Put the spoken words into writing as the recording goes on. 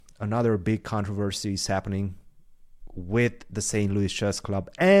another big controversy is happening with the St. Louis Chess Club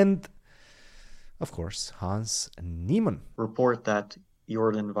and, of course, Hans Niemann. Report that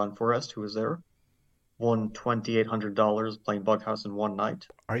Jordan Van Forest, who was there, won $2,800 playing Bughouse in one night.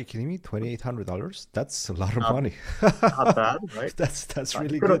 Are you kidding me? $2,800? That's a lot of money. Not bad, right? That's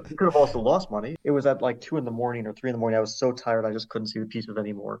really good. You could have also lost money. It was at like 2 in the morning or 3 in the morning. I was so tired, I just couldn't see the pieces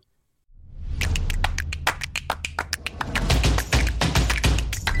anymore.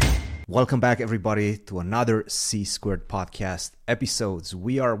 Welcome back, everybody, to another C Squared podcast episodes.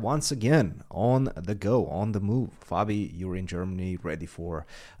 We are once again on the go, on the move. Fabi, you're in Germany, ready for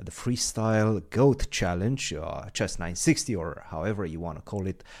the Freestyle GOAT Challenge, Chess 960, or however you want to call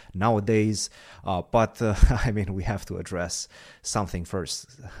it nowadays. But I mean, we have to address something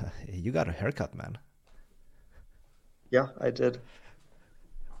first. You got a haircut, man. Yeah, I did.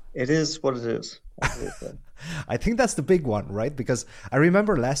 It is what it is. I think that's the big one, right? Because I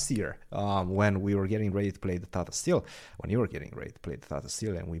remember last year when we were getting ready to play the Tata Steel, when you were getting ready to play the Tata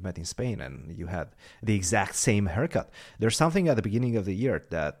Steel, and we met in Spain, and you had the exact same haircut. There's something at the beginning of the year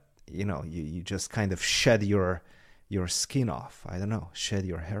that, you know, you just kind of shed your skin off. I don't know, shed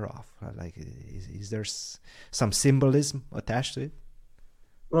your hair off. Like, is there some symbolism attached to it?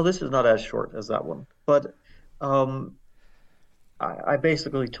 Well, this is not as short as that one, but I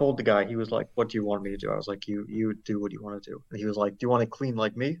basically told the guy, he was like, what do you want me to do? I was like, you do what you want to do. And he was like, do you want to clean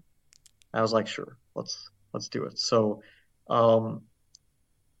like me? I was like, sure, let's do it. So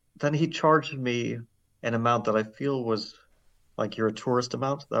then he charged me an amount that I feel was like your tourist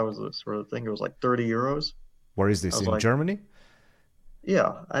amount. That was the sort of thing. It was like 30 euros. Where is this, in Germany?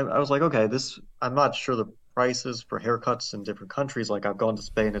 Yeah. I was like, okay, I'm not sure the prices for haircuts in different countries. Like I've gone to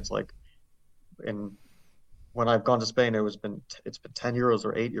Spain, it's like when I've gone to Spain, it's been 10 euros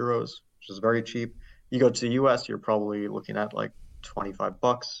or 8 euros, which is very cheap. You go to the US, you're probably looking at like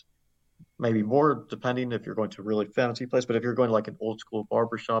 $25, maybe more, depending if you're going to a really fancy place. But if you're going to like an old school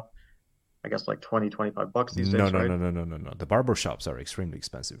barbershop, I guess like $20-25 these days, right? No. The barbershops are extremely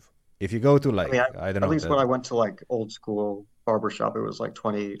expensive. If you go to like, I don't know. At least when I went to like old school barbershop, it was like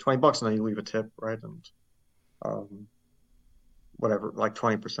 $20, and then you leave a tip, right? And whatever, like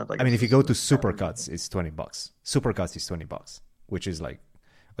 20%. I mean, if you go to Supercuts, it's $20. Supercuts is $20, which is like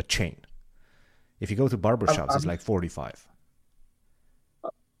a chain. If you go to barbershops, it's like 45.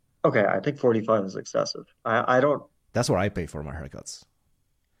 Okay, I think 45 is excessive. I don't. That's what I pay for my haircuts.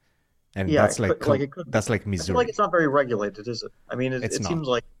 And yeah, that's like that's like Missouri. I feel like it's not very regulated, is it? I mean, it seems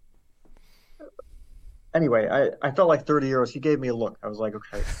like. Anyway, I felt like 30 euros. He gave me a look. I was like,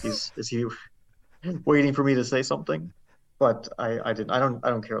 okay, is he waiting for me to say something? But I didn't. I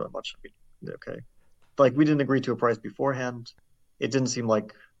don't care that much. I mean, okay, like we didn't agree to a price beforehand. It seemed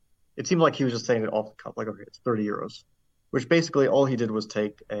like he was just saying it off the cuff. Like, okay, it's 30 euros, which basically all he did was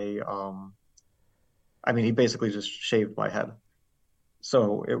take a. I mean, he basically just shaved my head,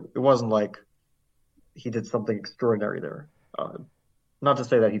 so it wasn't like he did something extraordinary there. Not to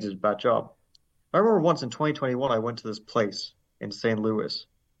say that he did a bad job. I remember once in 2021, I went to this place in St. Louis,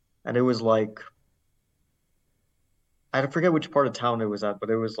 and it was like. I forget which part of town it was at, but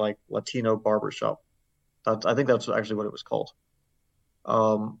it was like Latino barbershop. I think that's actually what it was called.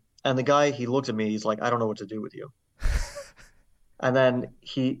 And the guy, he looked at me, he's like, I don't know what to do with you. And then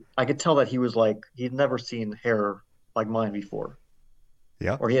I could tell that he was like, he'd never seen hair like mine before.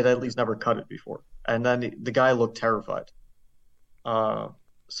 Yeah. Or he had at least never cut it before. And then the guy looked terrified.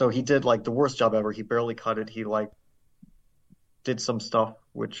 So he did like the worst job ever. He barely cut it. He like did some stuff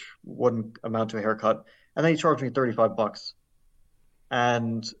which wouldn't amount to a haircut. And then he charged me $35.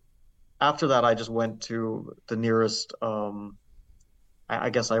 And after that, I just went to the nearest, I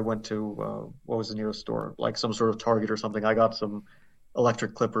guess I went to, what was the nearest store? Like some sort of Target or something. I got some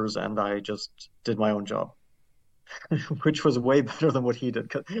electric clippers and I just did my own job, which was way better than what he did.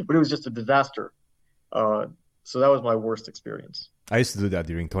 But it was just a disaster. So that was my worst experience. I used to do that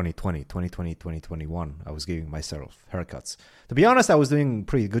during 2020, 2021. I was giving myself haircuts. To be honest, I was doing a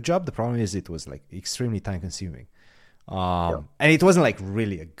pretty good job. The problem is it was like extremely time consuming. And it wasn't like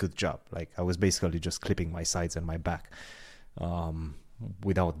really a good job. Like I was basically just clipping my sides and my back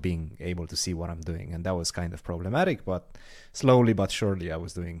without being able to see what I'm doing. And that was kind of problematic, but slowly but surely I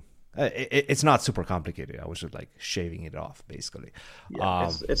was doing it's not super complicated. I was just like shaving it off basically.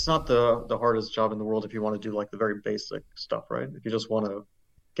 Yeah, it's not the hardest job in the world if you want to do like the very basic stuff, right? If you just want to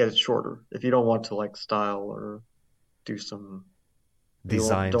get it shorter, if you don't want to like style or do some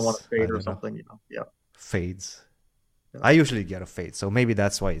designs, don't want to fade or something, yeah. Fades. Yeah. I usually get a fade, so maybe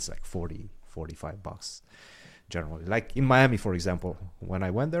that's why it's like $40-$45 generally. Like in Miami, for example, when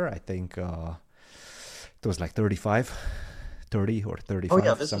I went there, I think it was like 35 30 or Oh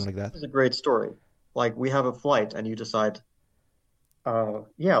yeah, 35, something like this that. is a great story. Like we have a flight and you decide,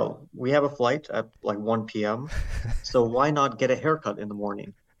 yeah, we have a flight at like 1 p.m. So why not get a haircut in the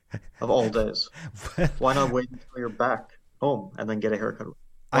morning of all days? Why not wait until you're back home and then get a haircut?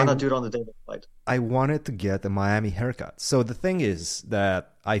 Why not I do it on the day of the flight? I wanted to get a Miami haircut. So the thing is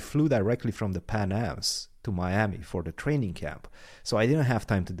that I flew directly from the Pan Ams to Miami for the training camp. So I didn't have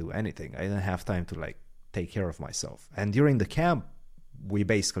time to do anything. I didn't have time to like take care of myself. And during the camp, we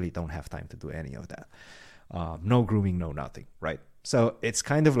basically don't have time to do any of that. No grooming, no nothing, right? So it's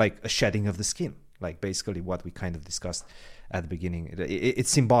kind of like a shedding of the skin, like basically what we kind of discussed at the beginning. It's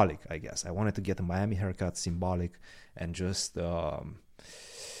symbolic, I guess. I wanted to get a Miami haircut, symbolic, and just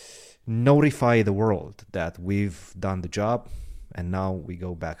notify the world that we've done the job and now we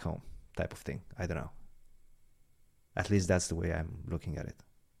go back home, type of thing. I don't know. At least that's the way I'm looking at it.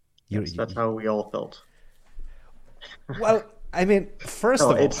 Yes, that's how we all felt. Well, I mean, first No,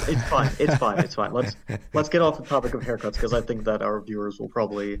 of all, it's fine. It's fine. It's fine. Let's get off the topic of haircuts because I think that our viewers will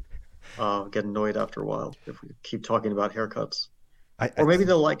probably get annoyed after a while if we keep talking about haircuts. I, Or I maybe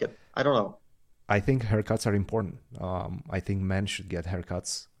they'll like it. I don't know. I think haircuts are important. I think men should get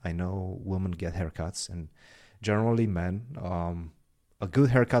haircuts. I know women get haircuts, and generally men. A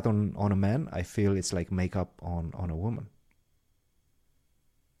good haircut on a man, I feel it's like makeup on a woman.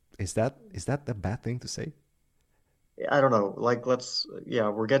 Is that a bad thing to say? I don't know. Like yeah,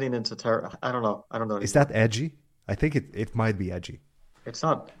 we're getting into I don't know. I don't know Is anymore. that edgy? I think it might be edgy. It's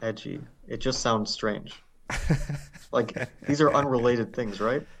not edgy. It just sounds strange. Like these are unrelated things,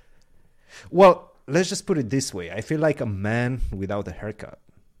 right? Well, let's just put it this way. I feel like a man without a haircut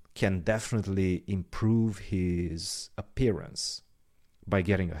can definitely improve his appearance by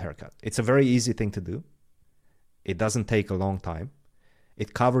getting a haircut. It's a very easy thing to do. It doesn't take a long time.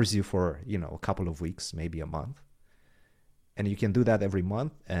 It covers you for, a couple of weeks, maybe a month. And you can do that every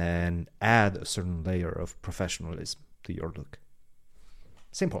month and add a certain layer of professionalism to your look.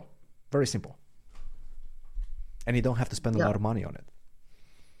 Simple. Very simple. And you don't have to spend a Yeah, lot of money on it.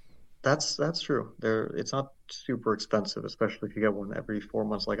 that's true. It's not super expensive, especially if you get one every 4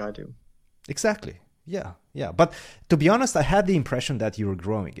 months like I do. Exactly. Yeah, yeah. But to be honest, I had the impression that you were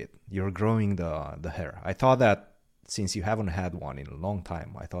growing it. You're growing the hair. I thought that since you haven't had one in a long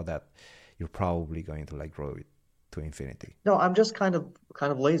time, I thought that you're probably going to like grow it to infinity. No, I'm just kind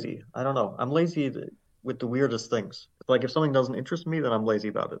of lazy. I don't know. I'm lazy with the weirdest things. Like if something doesn't interest me, then I'm lazy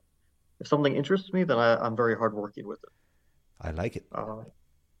about it. If something interests me, then I'm very hardworking with it. I like it. Uh,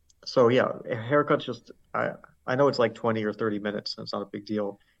 so yeah, a haircut's just I know it's like 20 or 30 minutes, and it's not a big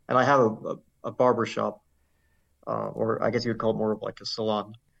deal. And I have a barber shop, or I guess you would call it more of like a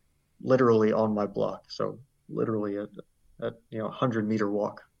salon, literally on my block. So literally a 100-meter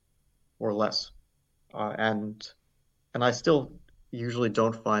walk or less. And I still usually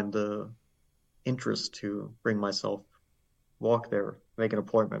don't find the interest to bring myself, walk there, make an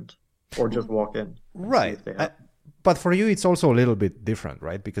appointment, or just walk in and see Right. if they have. But for you, it's also a little bit different,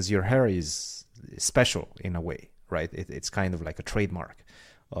 right? Because your hair is special in a way, right? It's kind of like a trademark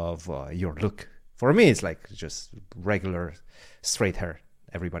of your look. For me, it's like just regular straight hair.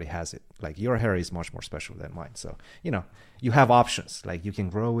 Everybody has it. Like your hair is much more special than mine. So, you have options. Like you can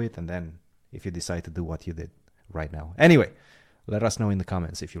grow it and then if you decide to do what you did right now. Anyway, let us know in the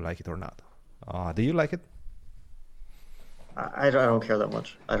comments if you like it or not. Do you like it? I don't care that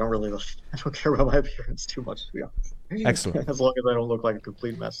much. I don't really I don't care about my appearance too much, to be honest. Excellent. As long as I don't look like a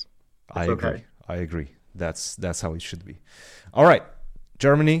complete mess, I it's okay. agree. I agree. That's how it should be. All right,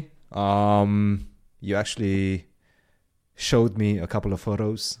 Germany. You actually showed me a couple of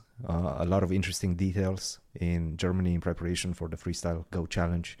photos, a lot of interesting details in Germany in preparation for the Freestyle Go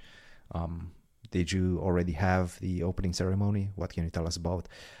Challenge. Did you already have the opening ceremony? What can you tell us about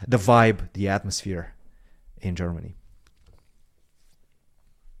the vibe, the atmosphere in Germany?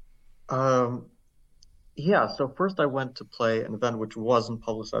 Um, yeah, so first I went to play an event which wasn't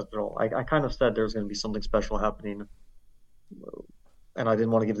publicized at all. I kind of said there was going to be something special happening, and I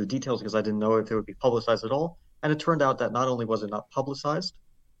didn't want to give the details because I didn't know if it would be publicized at all. And it turned out that not only was it not publicized,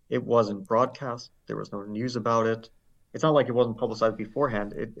 it wasn't broadcast. There was no news about it. It's not like it wasn't publicized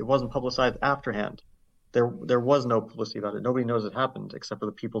beforehand. It wasn't publicized afterhand. There was no publicity about it. Nobody knows it happened except for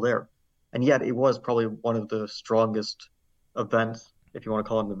the people there. And yet it was probably one of the strongest events, if you want to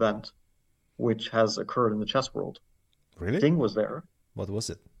call it an event, which has occurred in the chess world. Really? Ding was there. What was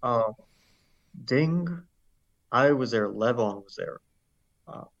it? Uh, Ding, I was there. Levon was there.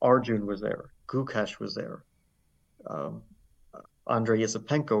 Arjun was there. Gukesh was there. Um, Andrei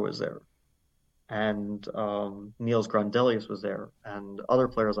Yesipenko was there. And Niels Grandelius was there. And other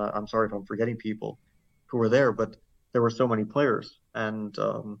players, I'm sorry if I'm forgetting people who were there, but there were so many players, and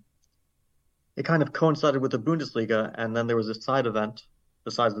it kind of coincided with the Bundesliga, and then there was a side event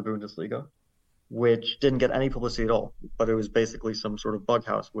besides the Bundesliga, which didn't get any publicity at all, but it was basically some sort of bug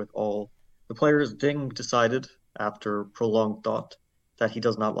house with all the players. Ding decided after prolonged thought that he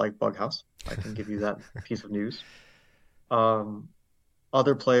does not like bug house. I can give you that piece of news. Um,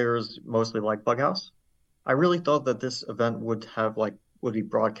 Other players mostly like bug house. I really thought that this event would have like would be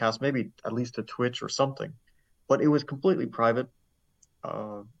broadcast, maybe at least to Twitch or something, but it was completely private,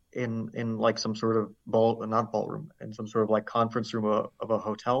 uh, in like some sort of not ballroom, in some sort of like conference room of a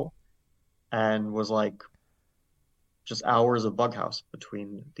hotel, and was like just hours of bug house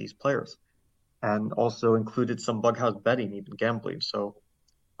between these players, and also included some bug house betting, even gambling. So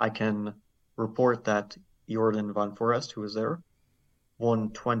I can report that Jordan Van Forest, who was there, won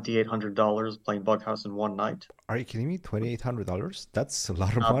 $2,800 playing bug house in one night. Are you kidding me? $2,800? That's a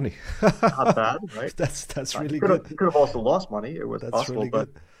lot of Not money. not bad, right? That's He really could have good. he could have also lost money. It was That's possible, really but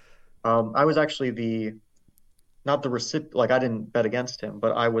good. I was actually the not the recipient. Like I didn't bet against him,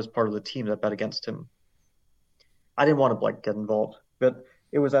 but I was part of the team that bet against him. I didn't want to like get involved, but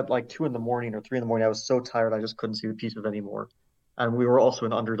it was at like 2 in the morning or 3 in the morning. I was so tired, I just couldn't see the pieces anymore. And we were also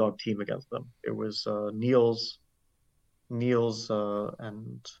an underdog team against them. It was Niels,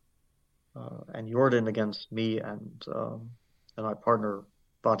 and Jordan against me and my partner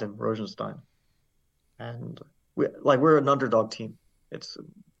Vadim Rosenstein. And we're an underdog team. It's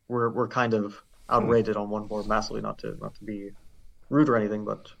we're kind of Hmm. outrated on one board massively, not to be rude or anything,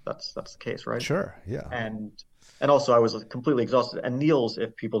 but that's the case, right? Sure. Yeah. And also I was completely exhausted. And Niels,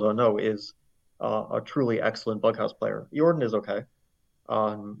 if people don't know, is a truly excellent bughouse player. Jordan is okay,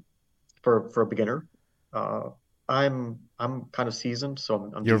 um, for a beginner. Uh, I'm kind of seasoned, so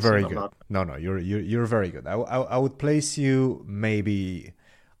I'm You're decent. very I'm good. not. No, no, you're very good. I would place you maybe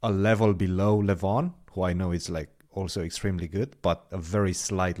a level below Levon, who I know is like also extremely good, but a very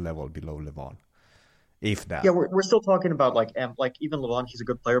slight level below Levon, if Yeah, that. we're still talking about like even Levon, he's a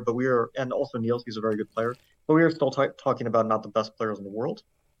good player, but and also Niels, he's a very good player, but we are still talking about not the best players in the world.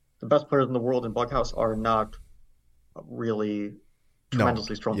 The best players in the world in Bughouse are not really Known.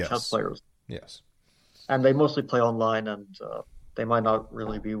 tremendously strong chess Yes. players, Yes. and they mostly play online, and they might not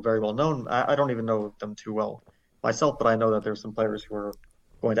really be very well known. I don't even know them too well myself, but I know that there's some players who are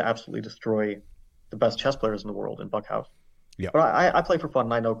going to absolutely destroy the best chess players in the world in Bughouse. Yeah. But I play for fun,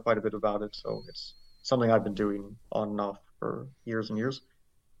 and I know quite a bit about it, so it's something I've been doing on and off for years and years.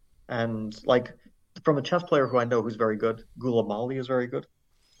 And like from a chess player who I know who's very good, Gula Mali is very good.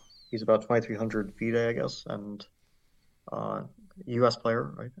 He's about 2,300 FIDE, I guess, and uh, US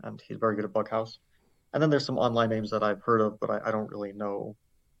player, right? And he's very good at Bughouse. And then there's some online names that I've heard of, but I don't really know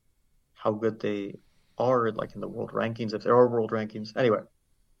how good they are, like in the world rankings, if there are world rankings. Anyway,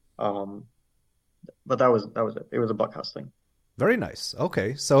 um, but that was it. It was a Bughouse thing. Very nice.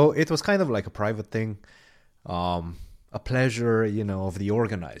 Okay. So it was kind of like a private thing, um, a pleasure, of the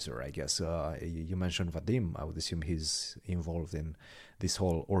organizer, I guess. You mentioned Vadim. I would assume he's involved in this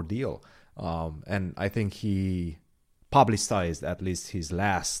whole ordeal. And I think he publicized at least his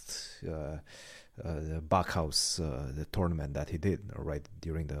last the Backhouse the tournament that he did right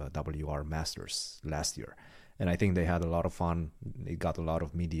during the WR Masters last year. And I think they had a lot of fun. It got a lot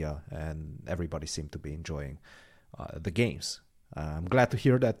of media, and everybody seemed to be enjoying the games. I'm glad to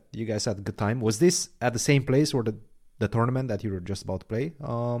hear that you guys had a good time. Was this at the same place where the tournament that you were just about to play it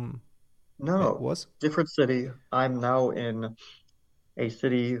No, was? different city. I'm now in a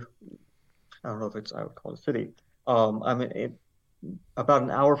city. I don't know if I would call it a city. I'm about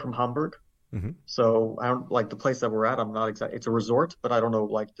an hour from Hamburg. Mm-hmm. So I don't like the place that we're at. I'm not exact. It's a resort, but I don't know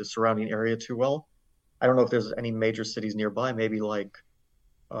like the surrounding area too well. I don't know if there's any major cities nearby. Maybe like,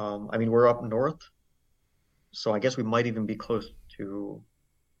 I mean, we're up north, so I guess we might even be close to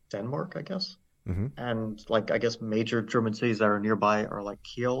Denmark, I guess. Mm-hmm. And like, I guess major German cities that are nearby are like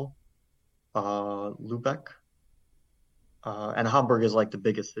Kiel, Lübeck, and Hamburg is like the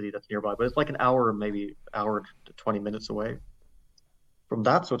biggest city that's nearby, but it's like an hour, maybe hour to 20 minutes away from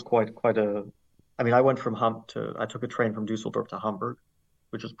that. So it's quite a. I mean, I went from I took a train from Dusseldorf to Hamburg,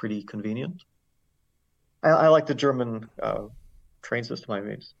 which was pretty convenient. I like the German train system. I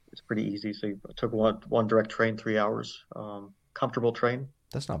mean, it's pretty easy. So I took one direct train, 3 hours, comfortable train,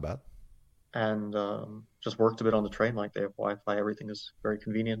 That's not bad. and just worked a bit on the train. Like they have Wi-Fi, everything is very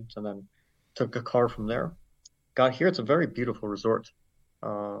convenient, and then took a car from there. Got here. It's a very beautiful resort.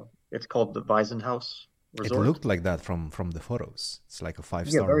 It's called the Waisenhaus It Resort. looked like that from the photos. It's like a five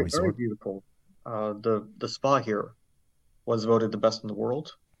Yeah, star very resort. beautiful. The spa here was voted the best in the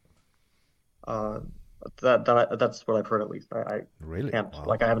world. Uh, That's what I've heard at least. I Really? can't Wow.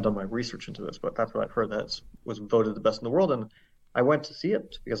 like I haven't done my research into this, but that's what I've heard that was voted the best in the world, and I went to see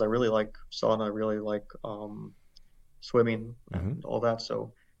it because I really like sauna, I really like swimming Hmm. and all that.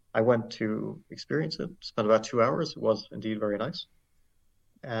 So I went to experience it. Spent about 2 hours. It was indeed very nice,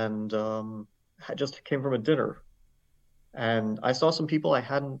 and I just came from a dinner, and I saw some people I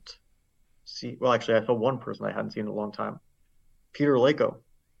hadn't seen. Well, actually, I saw one person I hadn't seen in a long time. Peter Leko.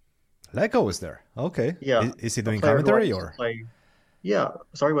 Lego is there. Okay. Yeah, Is he a doing player who I commentary used to or play. Yeah,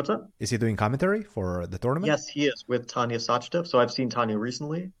 sorry, what's that? is he doing commentary for the tournament? Yes, he is with Tanya Sachdev. So I've seen Tanya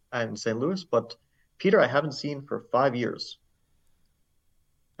recently in St. Louis, but Peter I haven't seen for 5 years.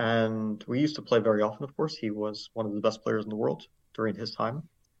 And we used to play very often, of course. He was one of the best players in the world during his time.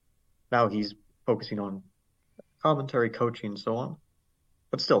 Now he's focusing on commentary, coaching, and so on.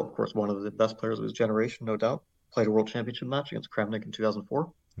 But still, of course, one of the best players of his generation, no doubt. Played a world championship match against Kramnik in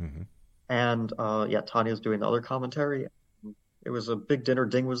 2004. Hmm. And yeah, Tanya's doing the other commentary. It was a big dinner.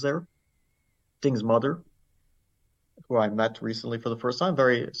 Ding was there. Ding's mother, who I met recently for the first time.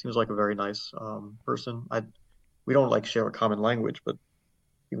 Very seems like a very nice person. I We don't like share a common language, but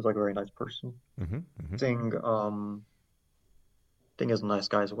he was like a very nice person. Hmm. Hmm. Ding Ding is a nice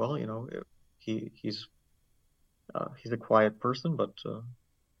guy as well. He's a quiet person, but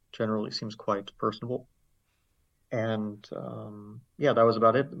generally seems quite personable. And yeah, that was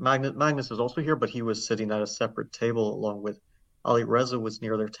about it. Magnus is also here, but he was sitting at a separate table along with Ali Reza was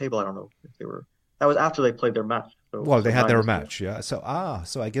near their table. I don't know if they were. That was after they played their match. So Well, they so had their Magnus was. match, yeah.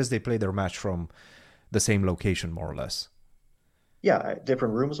 So I guess they played their match from the same location, more or less. Yeah,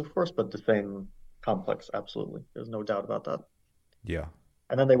 different rooms, of course, but the same complex. Absolutely, there's no doubt about that. Yeah.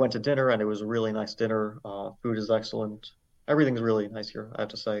 And then they went to dinner, and it was a really nice dinner. Food is excellent. Everything's really nice here, I have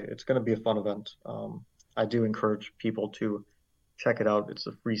to say. It's going to be a fun event. I do encourage people to check it out. It's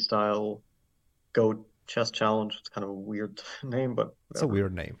a freestyle goat chess challenge. It's kind of a weird name, but It's a whatever.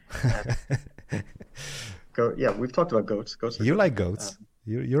 weird name. And goat, yeah, we've talked about goats. Goats are You good. like And goats.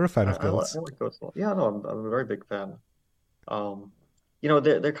 You're a fan of I goats. like goats a lot. Yeah, no, I'm a very big fan. Um,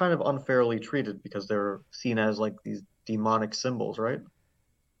 they're kind of unfairly treated because they're seen as like these demonic symbols, right?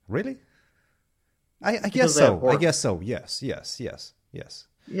 Really? I guess Because they have so. I horns. guess so. Yes, yes, yes, yes.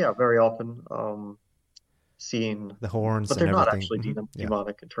 Yeah, very often seen, The horns but and they're not everything. actually Hmm. Yeah.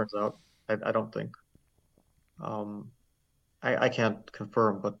 demonic, it turns out. I don't think. Um, I can't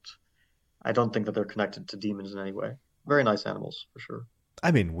confirm, but I don't think that they're connected to demons in any way. Very nice animals, for sure. I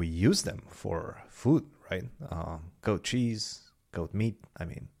mean, we use them for food, right? Goat cheese, goat meat. I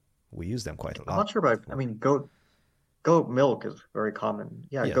mean, we use them quite a I'm lot not sure about, I for. mean, goat milk is very common.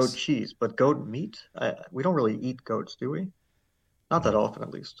 Yeah, goat Yes. cheese, but goat meat, we don't really eat goats, do we? Not that Mm, often,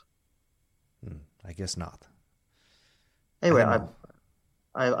 at least. I guess not. I Anyway, don't know.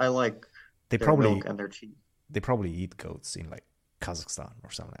 I like They their milk probably and their cheese. they probably eat goats in like Kazakhstan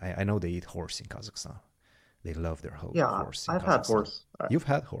or something. I know they eat horse in Kazakhstan. They love their Yeah, horse in I've had Kazakhstan. horse. You've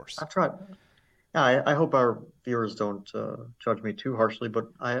had horse. I've tried. Yeah, I hope our viewers don't judge me too harshly, but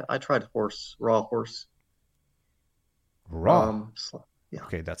I tried horse, raw horse. Raw. Yeah.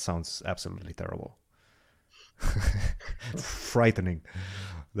 Okay, that sounds absolutely terrible. Frightening.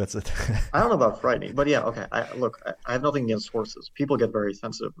 That's it. I don't know about frightening, but yeah, okay. I have nothing against horses. People get very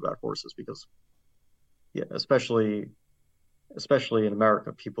sensitive about horses because, yeah, especially in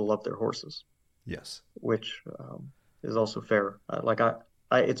America, people love their horses, Yes. which is also fair.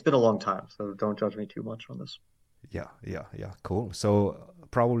 It's been a long time, so don't judge me too much on this. Yeah, yeah, yeah. Cool. So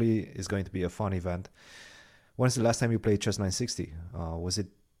probably is going to be a fun event. When's the last time you played Chess 960? Was it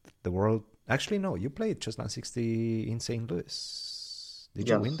the world? Actually, no. You played Chess 960 in St. Louis. Did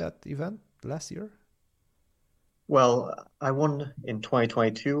you win Yes. that event last year? Well, I won in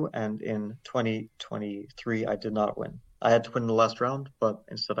 2022, and in 2023, I did not win. I had to win the last round, but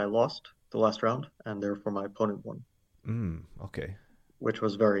instead I lost the last round, and therefore my opponent won, Okay. which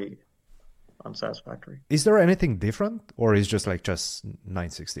was very unsatisfactory. Is there anything different, or is just like just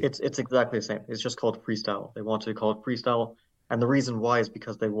 960? It's exactly the same. It's just called freestyle. They want to call it freestyle, and the reason why is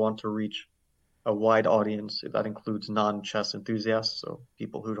because they want to reach a wide audience that includes non-chess enthusiasts, so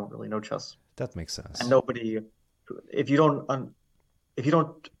people who don't really know chess. That makes And sense. nobody, if you don't if you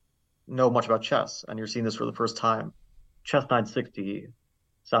don't know much about chess and you're seeing this for the first time, chess 960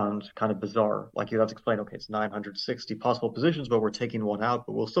 sounds kind of bizarre. Like you have to explain, okay, it's 960 possible positions, but we're taking one out,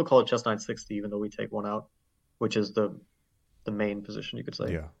 but we'll still call it chess 960 even though we take one out, which is the main position, you could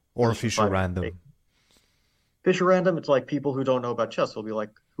say. Yeah. Or Position Fisher five is taken. random. Fisher random, it's like people who don't know about chess will be like,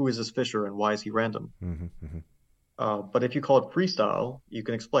 who is this Fisher and why is he random? Hmm. Hmm. But if you call it freestyle, you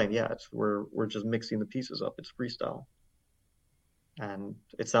can explain, yeah, we're just mixing the pieces up. It's freestyle. and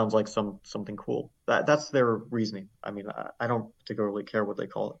it sounds like something cool. That's their reasoning. I mean, I don't particularly care what they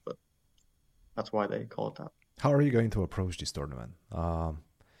call it, but that's why they call it that. How are you going to approach this tournament?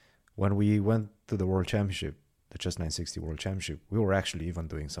 When we went to the World Championship, the Chess 960 World Championship, we were actually even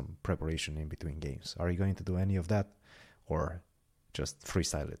doing some preparation in between games. Are you going to do any of that, or just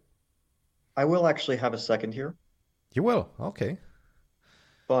freestyle it? I will actually have a second here, You will. Okay.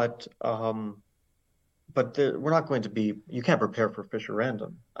 but we're not going to be. You can't prepare for Fisher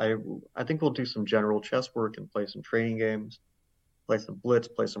Random. I think we'll do some general chess work and play some training games, play some blitz,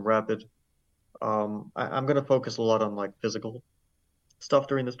 play some rapid. I'm going to focus a lot on like physical stuff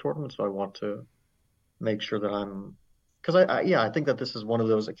during this tournament, so I want to make sure that I'm because I think that this is one of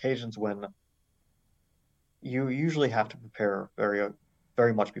those occasions when you usually have to prepare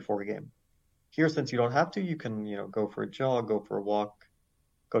very much before a game. Here, since you don't have to, you can go for a jog, go for a walk,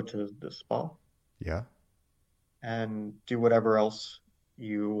 go to the spa, Yeah. and do whatever else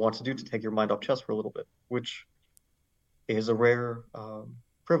you want to do to take your mind off chess for a little bit, which is a rare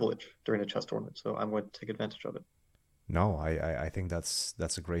privilege during a chess tournament. So I'm going to take advantage of it. No, I think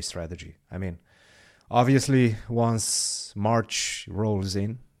that's a great strategy. I mean, obviously, once March rolls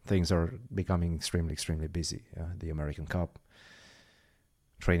in, things are becoming extremely busy. The American Cup,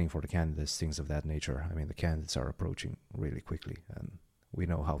 training for the candidates, things of that nature. I mean, the candidates are approaching really quickly, and we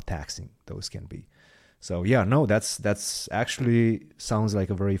know how taxing those can be. So yeah, no, that's actually sounds like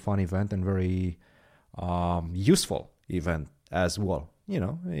a very fun event and very useful event as well.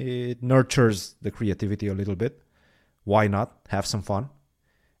 It nurtures the creativity a little bit. Why not have some fun?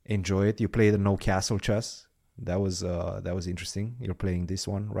 Enjoy it. You play the no castle chess. That was interesting. You're playing this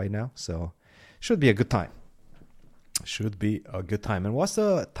one right now, so should be a good time. Should be a good time. And what's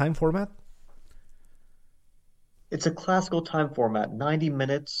the time format? It's a classical time format, 90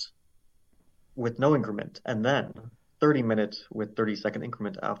 minutes with no increment, and then 30 minutes with 30-second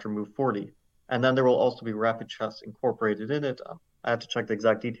increment after move 40. And then there will also be rapid chess incorporated in it. I have to check the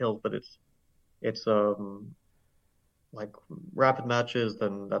exact details, but it's like rapid matches,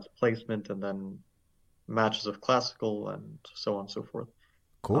 then that's placement, and then matches of classical, and so on and so forth.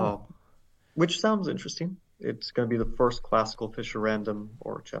 Cool. Which sounds interesting. It's going to be the first classical Fisher Random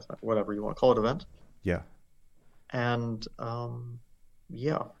or chess, whatever you want to call it, event. Yeah. And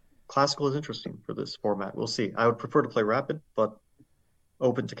yeah, classical is interesting for this format. We'll see. I would prefer to play rapid, but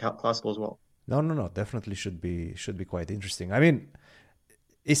open to classical as well. No. Definitely should be quite interesting. I mean,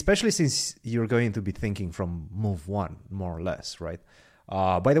 especially since you're going to be thinking from move one, more or less, right?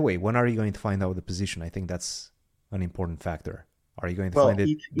 By the way, when are you going to find out the position? I think that's an important factor. Are you going to find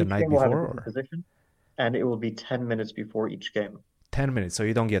it the night game will have a before? different position, and it will be 10 minutes before each game. 10 minutes, so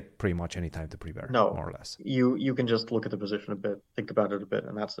you don't get pretty much any time to prepare, No, more or less. you can just look at the position a bit, think about it a bit,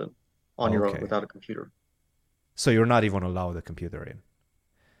 and that's it on your own without a computer. So you're not even allowed a computer in?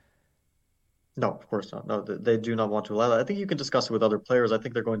 No, of course not. No, they do not want to allow that. I think you can discuss it with other players. I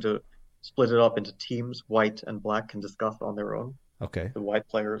think they're going to split it up into teams. White and black can discuss on their own. Okay. The white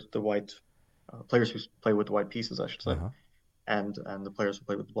players who play with the white pieces, I should say, and the players who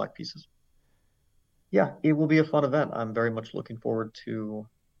play with the black pieces. Yeah, it will be a fun event. I'm very much looking forward to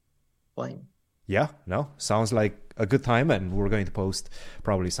playing. Yeah, no, sounds like a good time, and we're going to post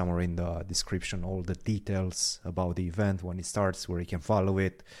probably somewhere in the description all the details about the event, when it starts, where you can follow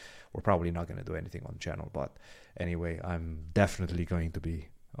it. We're probably not going to do anything on the channel, but anyway, I'm definitely going to be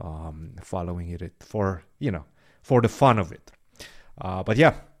following it for the fun of it. But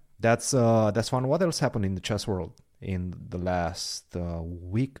yeah, that's fun. What else happened in the chess world in the last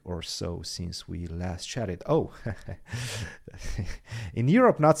week or so since we last chatted? Oh, in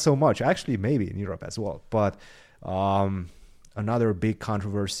Europe, not so much. Actually, maybe in Europe as well. But another big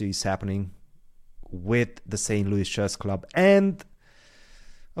controversy is happening with the St. Louis Chess Club and,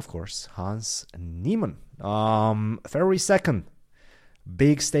 of course, Hans Niemann. February 2nd,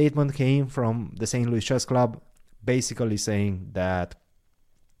 big statement came from the St. Louis Chess Club, basically saying that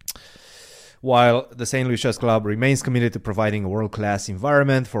while the St. Louis Chess Club remains committed to providing a world-class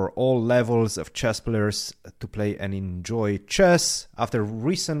environment for all levels of chess players to play and enjoy chess, after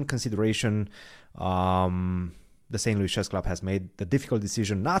recent consideration, the St. Louis Chess Club has made the difficult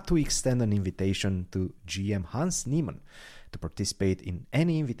decision not to extend an invitation to GM Hans Niemann to participate in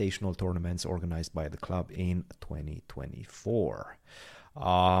any invitational tournaments organized by the club in 2024.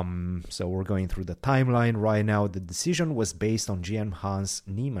 So we're going through the timeline right now. The decision was based on GM Hans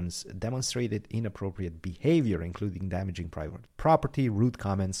Niemann's demonstrated inappropriate behavior, including damaging private property, rude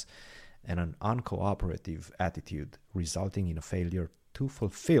comments, and an uncooperative attitude, resulting in a failure to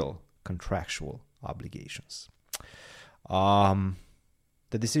fulfill contractual obligations.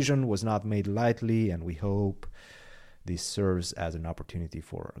 The decision was not made lightly, and we hope this serves as an opportunity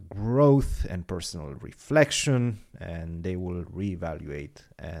for growth and personal reflection, and they will reevaluate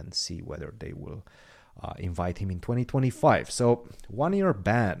and see whether they will invite him in 2025. So 1 year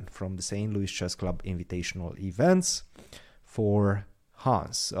ban from the St. Louis Chess Club Invitational events for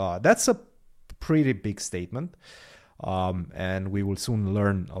Hans. That's a pretty big statement, and we will soon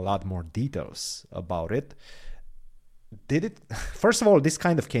learn a lot more details about it. First of all, this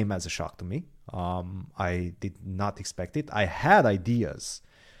kind of came as a shock to me. I did not expect it. I had ideas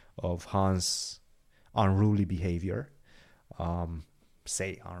of Hans' unruly behavior,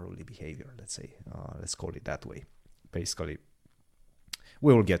 unruly behavior, let's call it that way. Basically,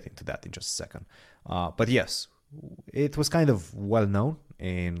 we will get into that in just a second. But yes, it was kind of well known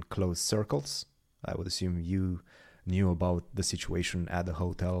in closed circles. I would assume you knew about the situation at the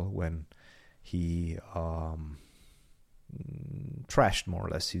hotel when he trashed more or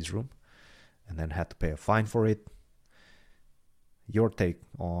less his room and then had to pay a fine for it. Your take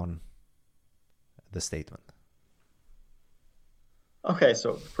on the statement? Okay,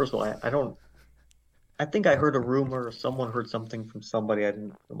 so first of all, I think I heard a rumor, someone heard something from somebody. I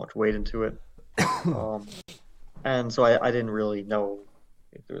didn't put much weight into it. And so I didn't really know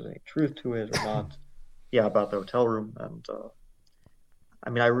if there was any truth to it or not. Yeah, about the hotel room. And I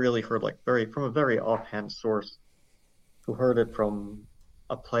mean, I really heard from a very offhand source who heard it from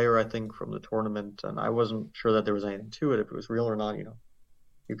a player, I think, from the tournament. And I wasn't sure that there was anything to it, if it was real or not.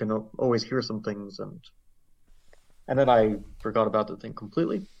 You can always hear some things. And then I forgot about the thing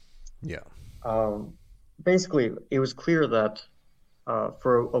completely. Yeah. Basically, it was clear that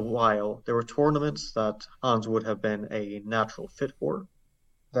for a while, there were tournaments that Hans would have been a natural fit for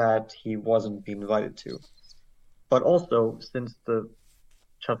that he wasn't being invited to. But also, since the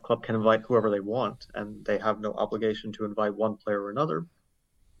chess club can invite whoever they want and they have no obligation to invite one player or another,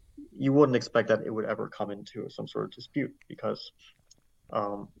 you wouldn't expect that it would ever come into some sort of dispute because,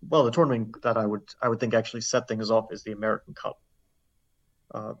 the tournament that I would think actually set things off is the American Cup.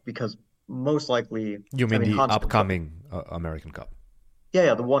 Because most likely... You mean the Hans upcoming American Cup?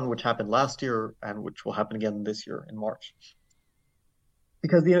 Yeah, the one which happened last year and which will happen again this year in March.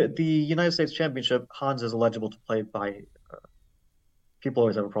 Because the United States Championship, Hans is eligible to play by... people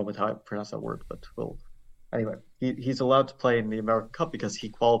always have a problem with how I pronounce that word, but anyway, he's allowed to play in the American Cup because he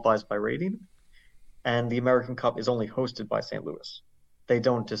qualifies by rating, and the American Cup is only hosted by St. Louis. They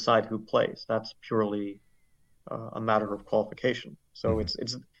don't decide who plays. That's purely a matter of qualification. So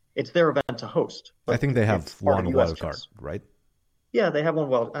it's their event to host. I think they have one wild card, right? Yeah, they have one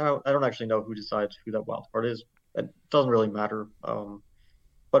wild. I don't actually know who decides who that wild card is. It doesn't really matter.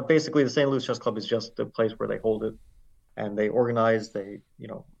 But basically, the St. Louis Chess Club is just the place where they hold it, and they organize. They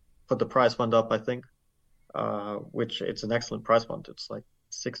put the prize fund up. I think, which it's an excellent prize fund. It's like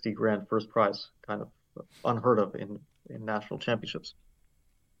 60 grand first prize, kind of unheard of in national championships.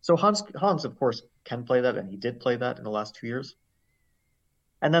 So Hans, of course, can play that, and he did play that in the last 2 years.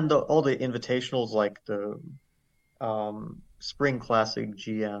 And then all the invitationals, like the Spring Classic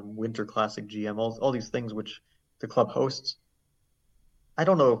GM, Winter Classic GM, all these things which the club hosts. I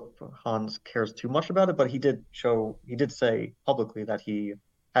don't know if Hans cares too much about it, but he did say publicly that he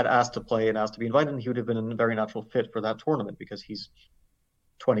had asked to play and asked to be invited, and he would have been a very natural fit for that tournament because he's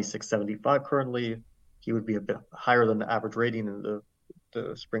 2675 currently. He would be a bit higher than the average rating in the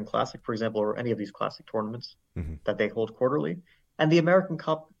Spring Classic, for example, or any of these classic tournaments that they hold quarterly. And the American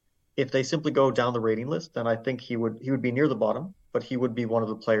Cup, if they simply go down the rating list, then I think he would be near the bottom, but he would be one of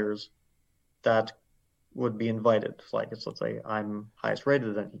the players that would be invited. Let's say I'm highest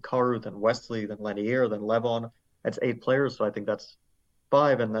rated, then Hikaru, then Wesley, then Lanier, then Levon. That's 8 players, so I think that's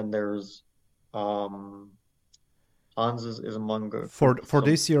 5. And then there's Hans is among the... For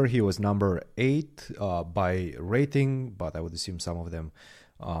this year, he was number 8 by rating, but I would assume some of them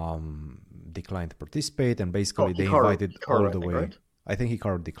declined to participate, and basically they invited all the way. Right? I think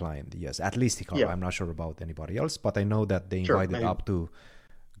Hikaru declined, yes. At least Hikaru. Yeah. I'm not sure about anybody else, but I know that they invited up to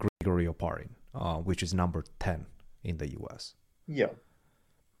Grigory Oparin, which is number 10 in the US. Yeah.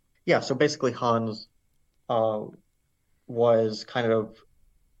 Yeah, so basically Hans was kind of...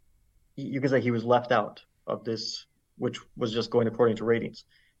 You could say he was left out of this, which was just going according to ratings.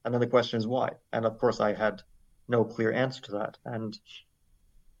 And then the question is why? And of course, I had no clear answer to that. And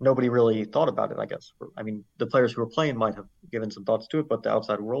nobody really thought about it, I guess. I mean, the players who were playing might have given some thoughts to it, but the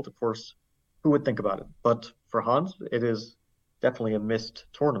outside world, of course, who would think about it? But for Hans, it is definitely a missed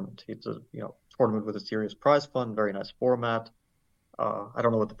tournament. It's a tournament with a serious prize fund, very nice format. I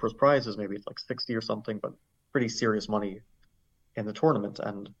don't know what the first prize is. Maybe it's like 60 or something, but pretty serious money in the tournament.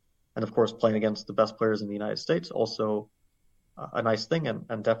 And of course, playing against the best players in the United States, also a nice thing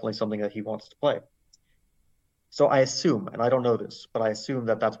and definitely something that he wants to play. So I assume, and I don't know this, but I assume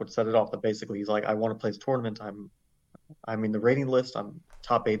that that's what set it off. That basically he's like, I want to play this tournament. I'm in the rating list. I'm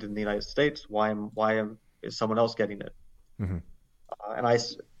top 8 in the United States. Is someone else getting it? Hmm. And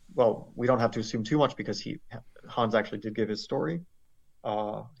well, we don't have to assume too much because Hans actually did give his story,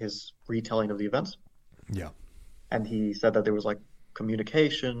 his retelling of the events, Yeah. and he said that there was like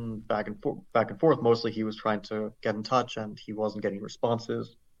communication back and forth. Mostly, he was trying to get in touch, and he wasn't getting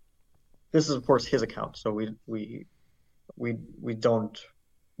responses. This is, of course, his account, so we don't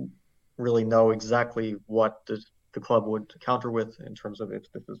really know exactly what the club would counter with in terms of if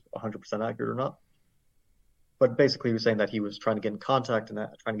this is 100% accurate or not. But basically, he was saying that he was trying to get in contact and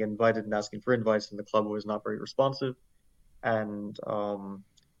trying to get invited and asking for invites, and the club was not very responsive. And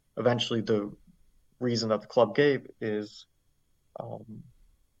eventually, the reason that the club gave is um,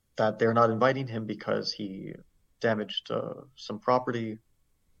 that they're not inviting him because he damaged some property,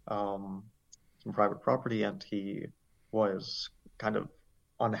 um, some private property, and he was kind of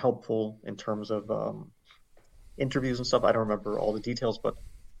unhelpful in terms of interviews and stuff. I don't remember all the details, but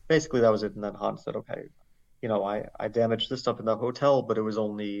basically that was it. And then Hans said, okay, I damaged this stuff in the hotel, but it was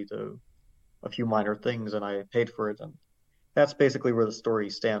only a few minor things and I paid for it. And that's basically where the story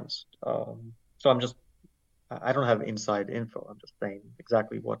stands. So I don't have inside info. I'm just saying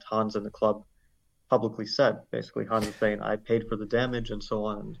exactly what Hans and the club publicly said. Basically, Hans is saying, I paid for the damage and so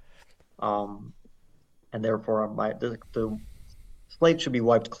on. Um, and therefore the slate should be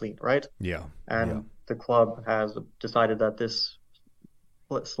wiped clean, right? Yeah. Yeah. And the club has decided that this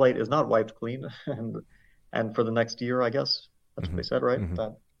slate is not wiped clean, and for the next year, I guess that's what Hmm. they said, right? Hmm.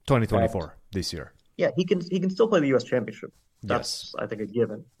 That 2024 this year. yeah, he can still play the U.S. Championship. Yes. That's I think a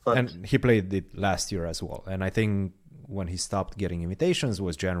given. But And he played it last year as well. And I think when he stopped getting invitations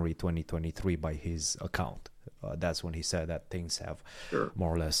was January 2023 by his account. That's when he said that things have sure,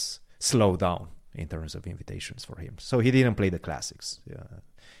 more or less slowed down in terms of invitations for him. So he didn't play the classics,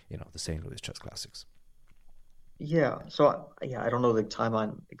 the St. Louis Chess Classics. yeah. So yeah, I don't know the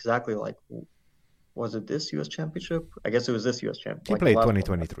timeline exactly. Like, was it this U.S. Championship? I guess it was this U.S. Championship, He like the played last one.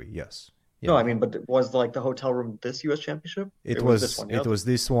 2023, yes. No, I Yeah. mean, but was like the hotel room this U.S. Championship? It It was this was one, it yes. was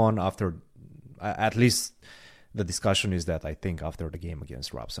this one after at least the discussion is that I think after the game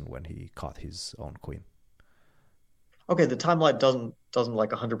against Robson when he caught his own queen. Okay, the timeline doesn't like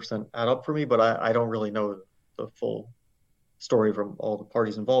 100% add up for me, but I don't really know the full story from all the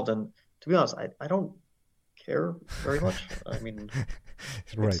parties involved. And to be honest, I don't care very much. I mean,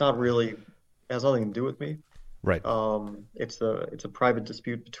 it's Right. not really it has nothing to do with me. Right. It's a private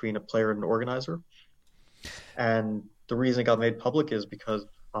dispute between a player and an organizer, and the reason it got made public is because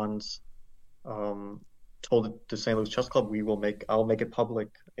Hans um, told the St. Louis Chess Club, I'll make it public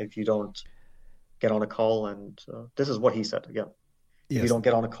if you don't get on a call, and this is what he said again. If you Yes. don't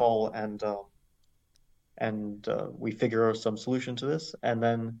get on a call and we figure out some solution to this, and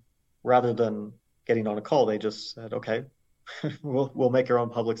then rather than getting on a call, they just said, okay, we'll make our own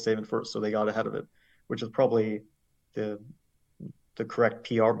public statement first. So they got ahead of it, which is probably the the correct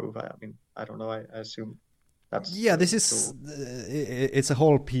PR move. I mean, I don't know. I assume that's Yeah, this the is it's a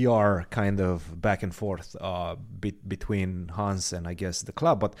whole PR kind of back and forth between Hans and I guess the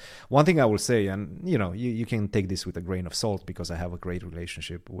club. But one thing I will say, and you can take this with a grain of salt because I have a great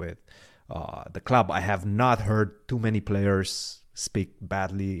relationship with the club. I have not heard too many players speak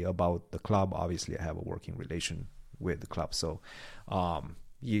badly about the club. Obviously, I have a working relation with the club, so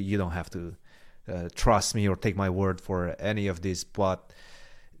you don't have to trust me or take my word for any of this. But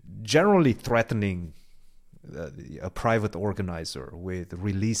generally, threatening a private organizer with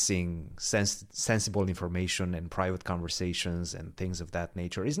releasing sensible information and private conversations and things of that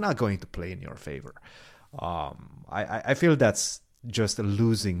nature is not going to play in your favor. I feel that's just a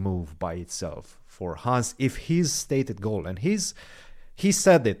losing move by itself for Hans if his stated goal, and he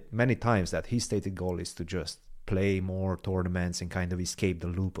said it many times that his stated goal is to just play more tournaments and kind of escape the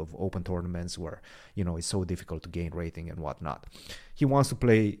loop of open tournaments where it's so difficult to gain rating and whatnot. He wants to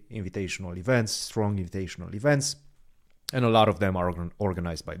play invitational events, strong invitational events, and a lot of them are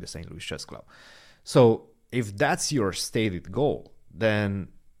organized by the St. Louis Chess Club. So if that's your stated goal, then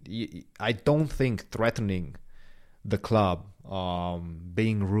I don't think threatening the club,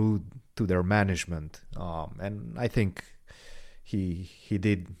 being rude to their management, and I think he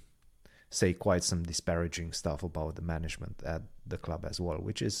did say quite some disparaging stuff about the management at the club as well,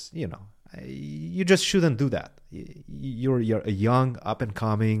 which is, you just shouldn't do that. You're a young, up and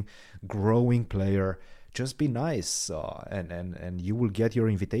coming, growing player. Just be nice, and you will get your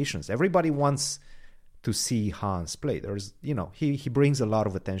invitations. Everybody wants to see Hans play. There's, he brings a lot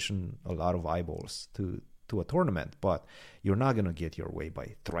of attention, a lot of eyeballs to a tournament, but you're not gonna get your way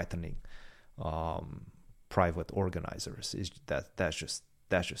by threatening private organizers. Is that's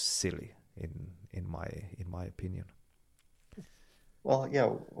just silly in my opinion. Well, yeah,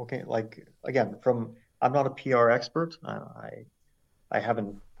 okay. Like again, I'm not a PR expert. I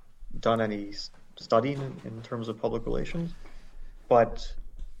haven't done any studying in terms of public relations, but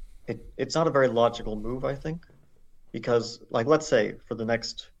it's not a very logical move, I think, because like let's say for the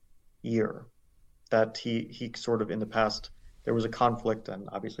next year that he sort of in the past there was a conflict and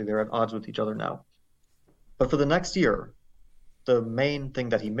obviously they're at odds with each other now. But for the next year, the main thing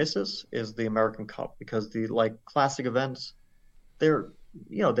that he misses is the American Cup because the like classic events, they're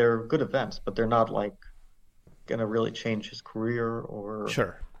they're good events, but they're not like gonna really change his career or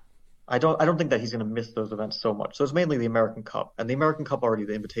Sure. I don't think that he's gonna miss those events so much. So it's mainly the American Cup. And the American Cup already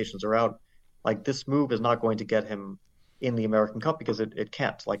the invitations are out. Like this move is not going to get him in the American Cup because it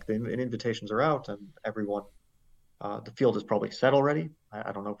can't. Like the invitations are out and everyone the field is probably set already.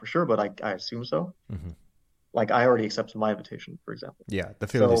 I don't know for sure, but I assume so. Hmm. Like I already accepted my invitation, for example. Yeah, the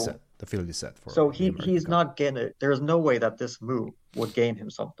field is So set. The field is set for so the American he's Cup. not getting it. There is no way that this move would gain him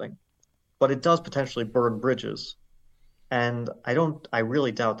something, but it does potentially burn bridges. And I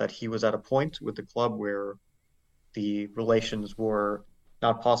really doubt that he was at a point with the club where the relations were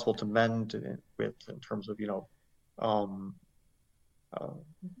not possible to mend with in terms of, um, uh,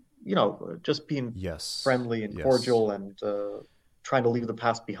 just being Yes. friendly and Yes. cordial and trying to leave the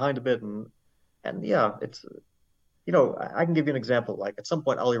past behind a bit. And yeah, it's I can give you an example. Like at some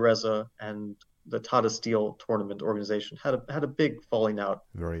point, Ali Reza and the Tata Steel tournament organization had a big falling out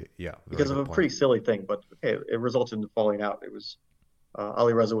Very because of good a point. pretty silly thing, but okay, it resulted in the falling out. It was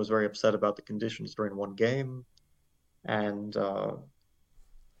Ali Reza was very upset about the conditions during one game, and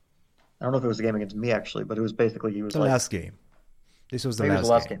I don't know if it was a game against me actually, but it was basically he was The like last game. This was the maybe it was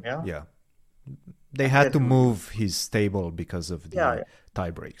the last last game. game, yeah. Yeah. I They had forget to who. move his table because of Yeah, the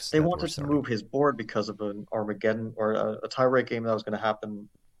tie breaks they that were wanted to starting. move his board because of an Armageddon or a tie-break game that was going to happen,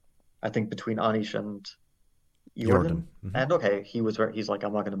 I think, between Anish and Jordan. Jordan. Hmm. And okay, he's like,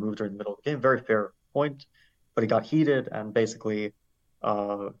 I'm not going to move during the middle of the game. Very fair point. But he got heated and basically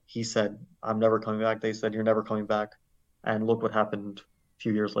he said, I'm never coming back. They said, you're never coming back. And look what happened a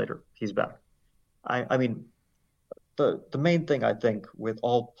few years later. He's back. I mean, the main thing I think with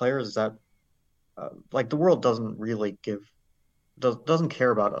all players is that like the world doesn't really doesn't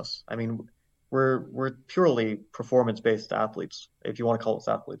care about us. I mean, we're purely performance-based athletes, if you want to call us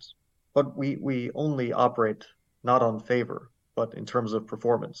athletes. But we only operate not on favor, but in terms of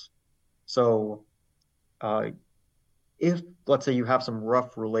performance. So uh, if let's say you have some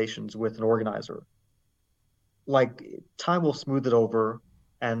rough relations with an organizer, like time will smooth it over,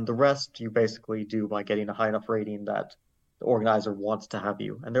 and the rest you basically do by getting a high enough rating that the organizer wants to have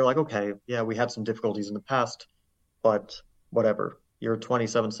you. And they're like, okay, yeah, we had some difficulties in the past, but whatever. You're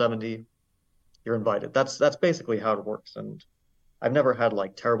 2770, you're invited. That's basically how it works. And I've never had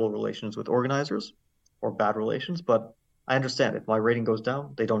like terrible relations with organizers or bad relations, but I understand if my rating goes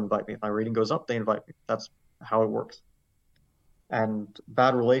down, they don't invite me. If my rating goes up, they invite me. That's how it works. And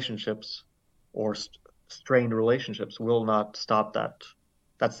bad relationships or strained relationships will not stop that.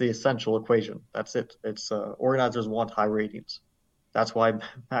 That's the essential equation. That's it. It's organizers want high ratings. That's why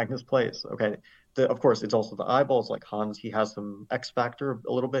Magnus plays. Okay. Of course, it's also the eyeballs like Hans. He has some X factor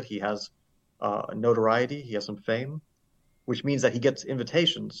a little bit. He has notoriety. He has some fame, which means that he gets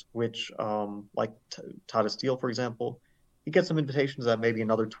invitations, which, like Tata Steele, for example, he gets some invitations that maybe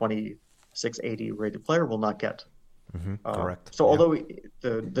another 2680 rated player will not get. Hmm. Correct. So Yeah. although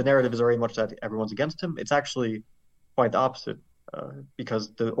the narrative is very much that everyone's against him, it's actually quite the opposite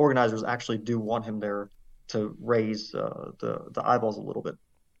because the organizers actually do want him there to raise the eyeballs a little bit,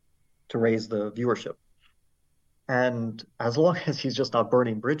 to raise the viewership. And as long as he's just not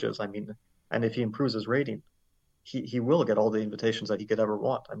burning bridges, I mean, and if he improves his rating, he will get all the invitations that he could ever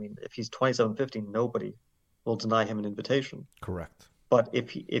want. I mean, if he's 2750, nobody will deny him an invitation. Correct. But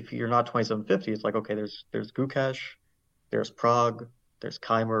if you're not 2750, it's like okay, there's Gukash, there's Prague, there's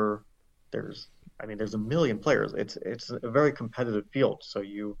Keimer, there's I mean there's a million players. It's a very competitive field. So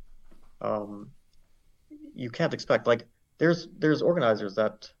um you can't expect like there's organizers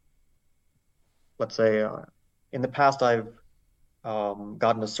that let's say in the past I've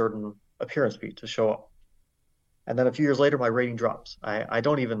gotten a certain appearance fee to show up. And then a few years later, my rating drops. I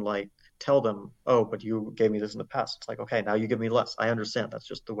don't even like tell them, oh, but you gave me this in the past. It's like, okay, now you give me less. I understand. That's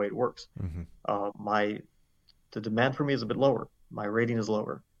just the way it works. Hmm. My the demand for me is a bit lower. My rating is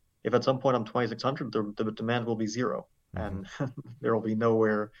lower. If at some point I'm 2600, the demand will be zero, Hmm. and there will be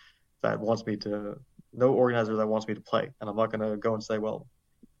nowhere that wants me to, no organizer that wants me to play. And I'm not going to go and say, well,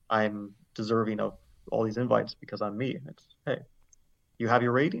 I'm deserving of all these invites because I'm me. It's hey, you have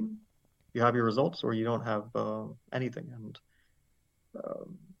your rating. you have your results or you don't have anything. And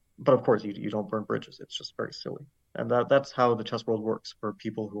um, but of course, you don't burn bridges. It's just very silly, and that's how the chess world works for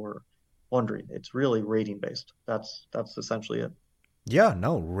people who are wondering. It's really rating based. That's essentially it. Yeah,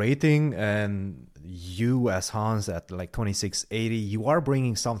 no, rating, and you as Hans at like 2680, you are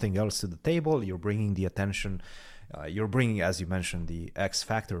bringing something else to the table. You're bringing the attention, you're bringing, as you mentioned, the X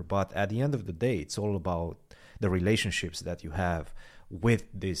factor. But at the end of the day, it's all about the relationships that you have with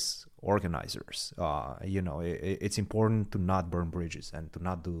these organizers. It's important to not burn bridges and to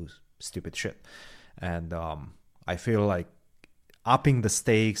not do stupid shit. And I feel like upping the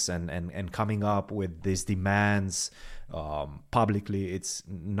stakes and coming up with these demands publicly, it's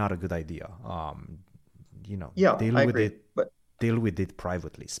not a good idea. Yeah, Deal I with agree. it. But Deal with it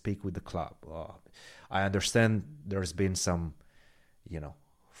privately. Speak with the club. I understand there's been some,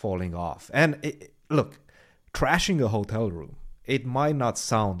 falling off. And look, trashing a hotel room, it might not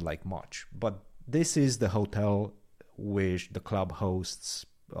sound like much, but this is the hotel which the club hosts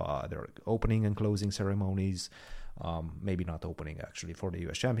their opening and closing ceremonies. Maybe not opening actually for the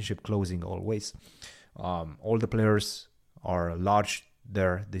US Championship, closing always. All the players are lodged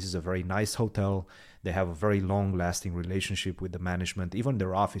there. This is a very nice hotel. They have a very long lasting relationship with the management. Even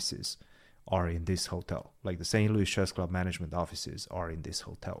their offices are in this hotel. Like the St. Louis Chess Club management offices are in this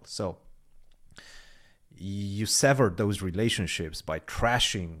hotel. So you sever those relationships by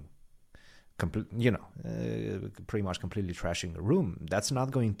trashing, pretty much completely trashing a room. That's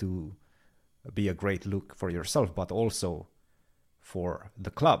not going to be a great look for yourself, but also for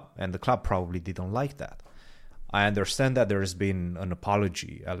the club. And the club probably didn't like that. I understand that there's been an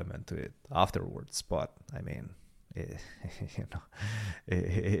apology element to it afterwards, but I mean,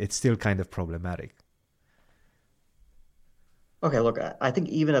 it's still kind of problematic. okay, look, I think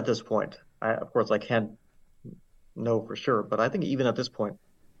even at this point, of course I can't know for sure, but I think even at this point,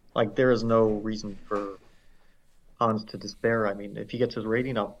 like there is no reason for Hans to despair. I mean, if he gets his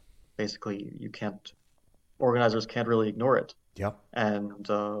rating up, basically you can't organizers can't really ignore it. Yep. And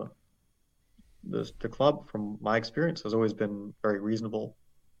the club, from my experience, has always been very reasonable.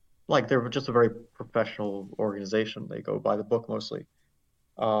 Like they're just a very professional organization. They go by the book mostly.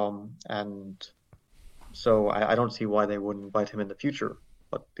 And so I don't see why they wouldn't invite him in the future.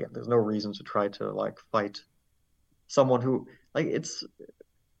 But yeah, there's no reason to try to like fight someone who like it's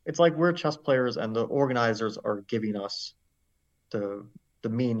like we're chess players and the organizers are giving us the the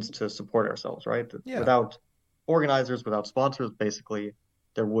means to support ourselves, right? Yeah, Without organizers, without sponsors, basically,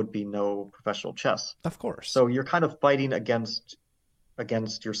 there would be no professional chess. of course. So you're kind of fighting against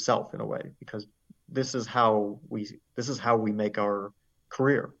yourself in a way because this is how we make our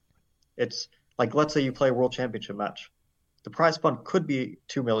career. It's like let's say you play a world championship match. The prize fund could be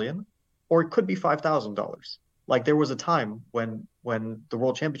 2 million or it could be $5,000. Like there was a time when the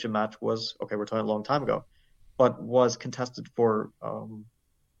world championship match was okay, we're talking a long time ago, but was contested for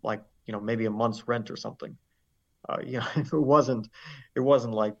like maybe a month's rent or something. It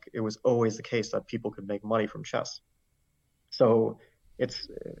wasn't like it was always the case that people could make money from chess. So it's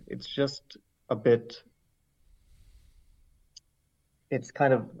it's just a bit it's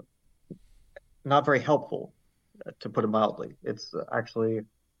kind of not very helpful, to put it mildly. It's actually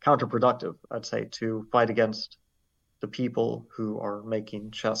counterproductive, I'd say, to fight against the people who are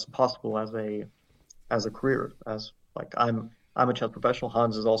making chess possible as a career. As like I'm a chess professional.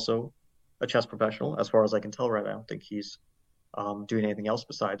 Hans is also a chess professional, as far as I can tell right now. I don't think he's doing anything else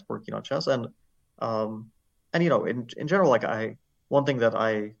besides working on chess. Um, and in general, like I one thing that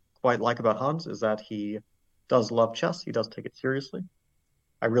I quite like about Hans is that he does love chess. He does take it seriously.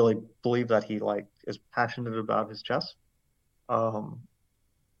 I really believe that he like is passionate about his chess. Um,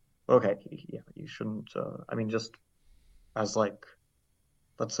 okay, yeah, you shouldn't. I mean, just as like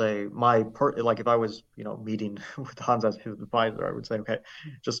let's say my part like if I was meeting with Hans as his advisor, I would say okay,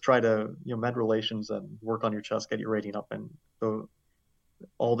 just try to mend relations and work on your chess, get your rating up, and the,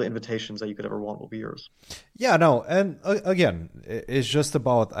 all the invitations that you could ever want will be yours. Yeah, no, and again, it's just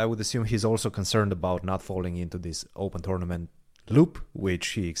about, I would assume he's also concerned about not falling into this open tournament loop, which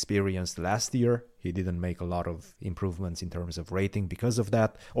he experienced last year. He didn't make a lot of improvements in terms of rating because of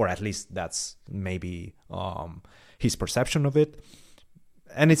that, or at least that's maybe his perception of it.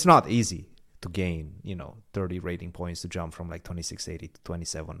 And it's not easy to gain, 30 rating points to jump from like 2680 to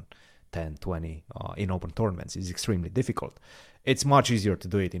 27, 10, 20 in open tournaments is extremely difficult. It's much easier to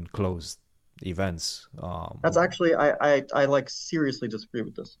do it in closed events. That's actually I like seriously disagree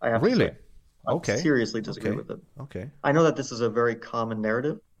with this. I have to Really? say, I Okay. seriously disagree Okay. with it. Okay. I know that this is a very common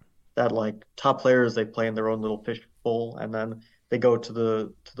narrative that like top players they play in their own little fish bowl and then they go to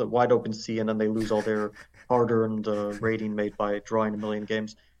the wide open sea and then they lose all their hard-earned rating made by drawing a million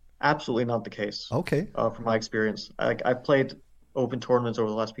games. absolutely not the case. Okay. From my experience, I've played open tournaments over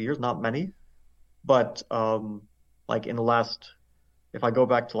the last few years, not many, but like in the last, if I go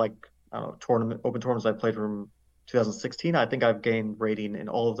back to like I don't know, open tournaments I played from 2016, I think I've gained rating in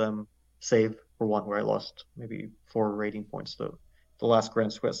all of them, save for one where I lost maybe 4 rating points the last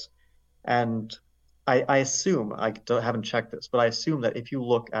Grand Swiss. And I assume haven't checked this, but I assume that if you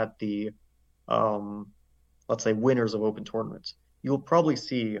look at the um, let's say winners of open tournaments, you'll probably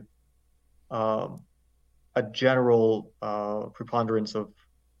see um, a general preponderance of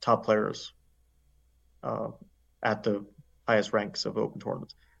top players uh, at the highest ranks of open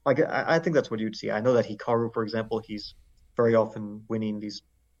tournaments. Like I think that's what you'd see. I know that Hikaru, for example, he's very often winning these.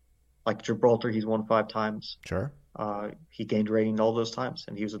 Like Gibraltar, he's won 5 times. Sure. He gained rating all those times,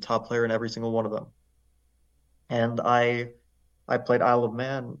 and he was a top player in every single one of them. And I played Isle of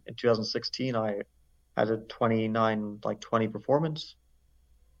Man in 2016. I had a 29 like 20 performance.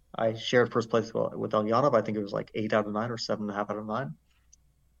 I shared first place with Alyanov. I think it was like 8 out of 9 or 7.5 out of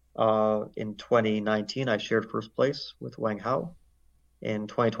 9. In 2019, I shared first place with Wang Hao. In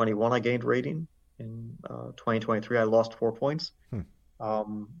 2021, I gained rating. In 2023, I lost 4 points. Hmm.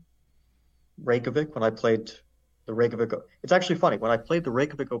 Um, Reykjavik, when I played the Reykjavik, it's actually funny. When I played the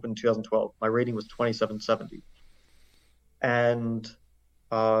Reykjavik Open in 2012, my rating was 2770. And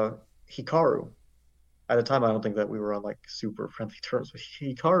uh, Hikaru, at the time, I don't think that we were on like super friendly terms, but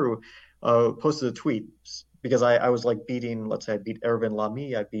Hikaru posted a tweet because I was like beating, let's say I beat Ervin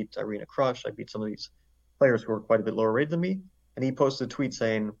Lamy, I beat Irina Krush, I beat some of these players who were quite a bit lower rated than me. And he posted a tweet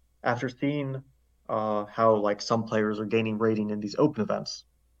saying, after seeing how like some players are gaining rating in these open events,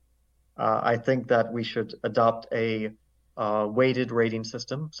 I think that we should adopt a weighted rating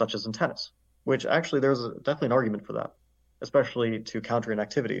system, such as in tennis, which actually definitely an argument for that, especially to counter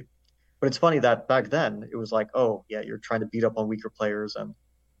inactivity. But it's funny that back then it was like, oh yeah, you're trying to beat up on weaker players, and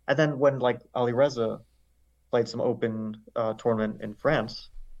then when like Ali Reza played some open tournament in France,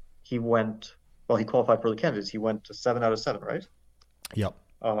 he went well, he qualified for the candidates. He went to 7 out of 7, right? Yep.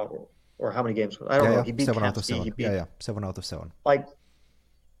 Uh, or how many games? I don't Yeah, know. yeah. He beat 7 out of 7. Kamsky. He Yeah, beat yeah. 7 out of 7. like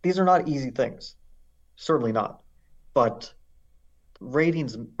these are not easy things, certainly not. But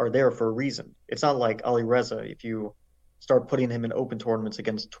ratings are there for a reason. It's not like Ali Reza. If you start putting him in open tournaments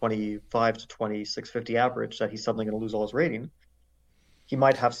against 25 to 2650 average, that he's suddenly going to lose all his rating. He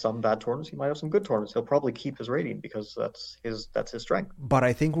might have some bad tournaments. He might have some good tournaments. He'll probably keep his rating because that's his strength. But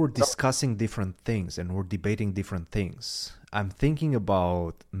I think we're So discussing different things and we're debating different things. I'm thinking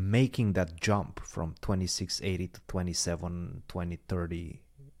about making that jump from 2680 to 27, 2030,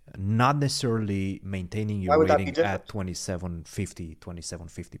 not necessarily maintaining why your would that be rating different? at 2750,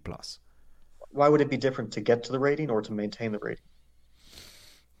 2750 plus. Why would it be different to get to the rating or to maintain the rating?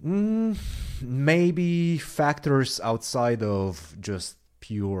 Maybe factors outside of just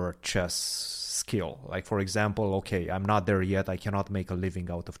pure chess skill. Like, for example, okay, I'm not there yet. I cannot make a living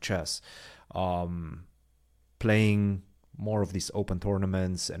out of chess. Um, Playing more of these open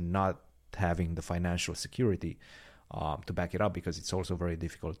tournaments and not having the financial security to back it up, because it's also very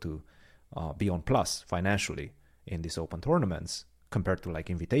difficult to be on plus financially in these open tournaments compared to like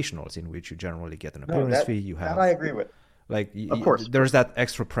invitationals, in which you generally get an No, appearance fee. You that I have agree with. like Of course, there's that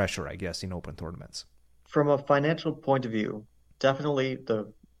extra pressure, I guess, in open tournaments. from a financial point of view, definitely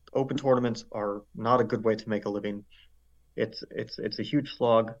the open tournaments are not a good way to make a living. It's a huge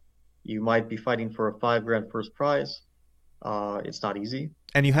slog. You might be fighting for a 5 grand first prize. It's not easy.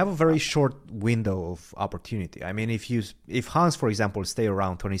 And you have a Uh, very short window of opportunity. I mean, if Hans, for example, stay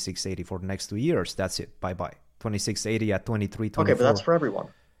around 2680 for the next 2 years, that's it. Bye bye. 2680 at 23, okay, but that's 24. for everyone.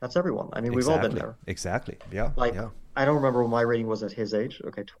 That's everyone. I mean, we've all been Exactly. there. Exactly. Yeah. Like, Yeah. I don't remember what my rating was at his age.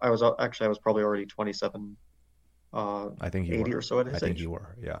 Okay, I was probably already 27, I think you 80 were. or so at I his think you age.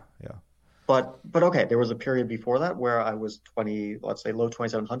 were. Yeah. Yeah. But okay, there was a period before that where I was 20, let's say low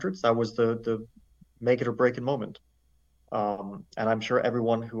 2700s. That was the make it or break it moment. And I'm sure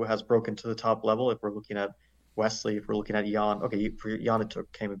everyone who has broken to the top level, if we're looking at Wesley, if we're looking at Jan, okay, for Jan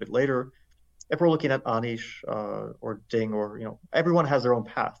came a bit later. If we're looking at Anish or Ding, or everyone has their own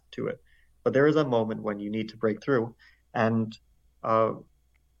path to it. But there is a moment when you need to break through, and uh,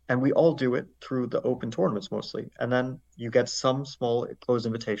 and we all do it through the open tournaments mostly. And then you get some small closed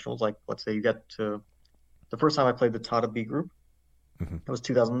invitationals, like let's say you get to the first time I played the Tata B group, Hmm. it was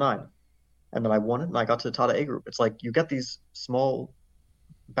 2009, and then I won it, and I got to the Tata A group. It's like you get these small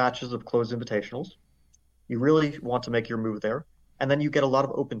batches of closed invitationals. You really want to make your move there. And then you get a lot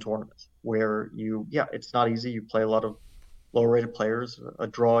of open tournaments where yeah, it's not easy. You play a lot of lower rated players. A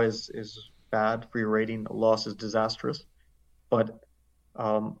draw is bad for your rating. A loss is disastrous. But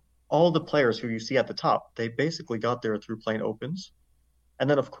all the players who you see at the top, they basically got there through playing opens. And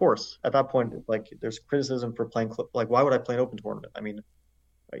then, of course, at that point, like there's criticism for playing, like, why would I play an open tournament? I mean,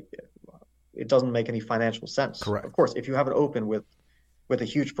 like, it doesn't make any financial sense. Of Correct. course, if you have an open with a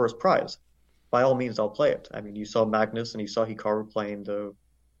huge first prize, by all means, I'll play it. I mean, you saw Magnus and you saw Hikaru playing the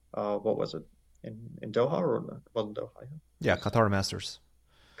what was it in Doha or no, it wasn't Doha? Yeah. Yeah, Qatar Masters.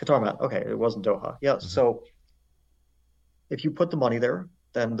 Qatar Mat. Okay, it wasn't Doha. Yeah. Hmm. So if you put the money there,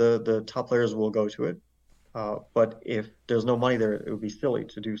 then the top players will go to it. But if there's no money there, it would be silly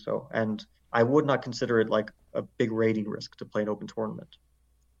to do so. And I would not consider it like a big rating risk to play an open tournament.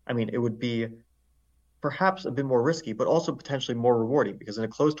 I mean, it would be perhaps a bit more risky, but also potentially more rewarding because in a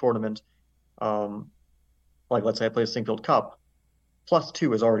closed tournament, um, like let's say I play a Singfield Cup,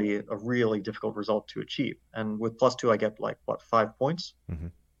 +2 is already a really difficult result to achieve. And with +2, I get like what, 5 points, Hmm.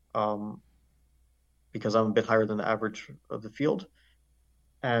 um, because I'm a bit higher than the average of the field.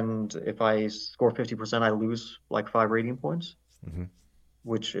 And if I score 50%, I lose like 5 rating points, Hmm.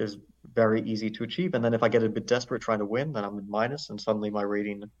 which is very easy to achieve. And then if I get a bit desperate trying to win, then I'm in minus, and suddenly my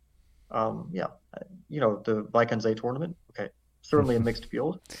rating, yeah, the Vikings tournament, okay, certainly a mixed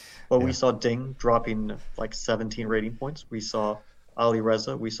field, but we Yeah. saw Ding dropping like 17 rating points. We saw Ali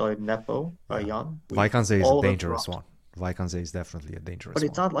Reza, we saw Nepo, Yeah. Jan, Vaikanze is a all of them dangerous dropped. one. Vaikanze is definitely a dangerous But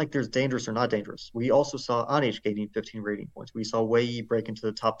it's one. not like there's dangerous or not dangerous. We also saw Anish gaining 15 rating points. We saw Wei break into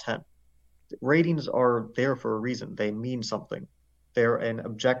the top 10. Ratings are there for a reason. They mean something. They're an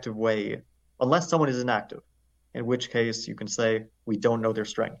objective way, unless someone is inactive, in which case you can say we don't know their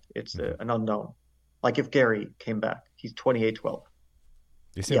strength. It's Hmm. an unknown. Like if Gary came back, he's 28-12.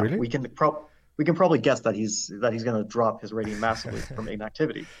 Is he Yeah, really? we can probably guess that he's going to drop his rating massively from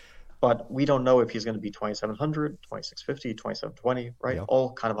inactivity. But we don't know if he's going to be 2700, 2650, 2720, right? Yeah.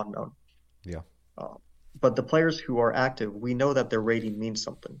 All kind of unknown. Yeah. Uh, but the players who are active, we know that their rating means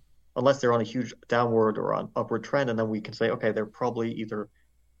something, unless they're on a huge downward or on upward trend, and then we can say, okay, they're probably either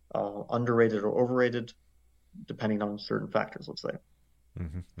underrated or overrated, depending on certain factors. Let's say.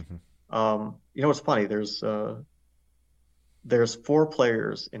 Hmm. Hmm. What's funny? There's 4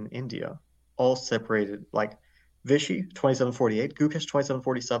 players in India, all separated like Vishy 2748, Gukesh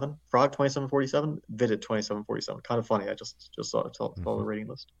 2747, Frog 2747, Vidit 2747. Kind of funny. I just saw Hmm. the rating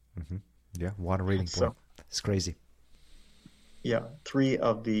list. Hmm. Yeah, one rating point. So It's crazy. yeah, 3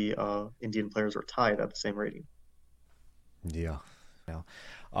 of the Indian players are tied at the same rating. Yeah. Yeah.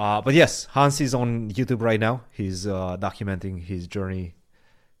 But yes, Hans is on YouTube right now. He's documenting his journey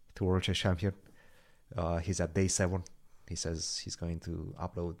to World Chess Champion. He's at day 7. He says he's going to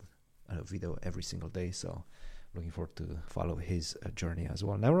upload a video every single day. So looking forward to follow his journey as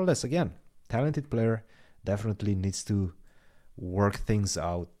well. Nevertheless, again, talented player, definitely needs to work things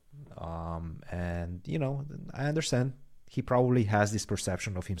out. And, I understand he probably has this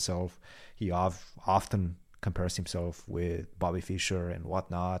perception of himself. He often compares himself with Bobby Fischer and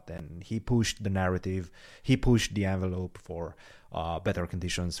whatnot, and he pushed the narrative. He pushed the envelope for better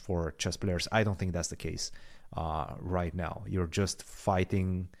conditions for chess players. I don't think that's the case right now. You're just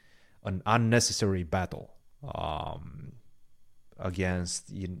fighting an unnecessary battle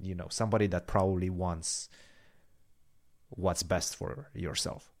against somebody that probably wants what's best for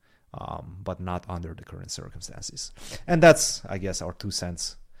yourself, but not under the current circumstances. And that's, I guess, our 2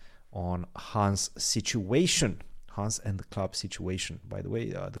 cents on Hans' situation, Hans and the club situation. By the way,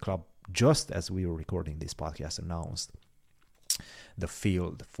 the club, just as we were recording this podcast, announced the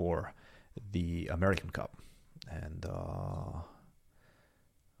field for the American Cup. And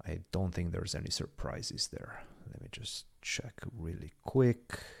I don't think there's any surprises there. Let me just check really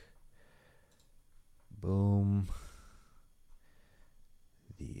quick. Boom.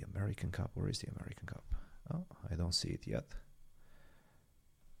 The American Cup. Where is the American Cup? Oh, I don't see it yet.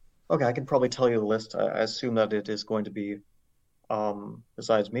 Okay, I can probably tell you the list. I assume that it is going to be,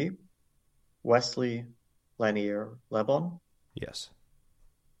 besides me, Wesley, Lanier, Lebon, Yes.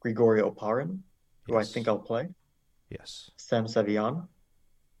 Grigori Oparin, who I think Yes. I'll play, Yes. Sam Sevian.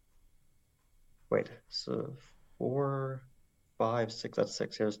 Wait, so 4, 5, 6, that's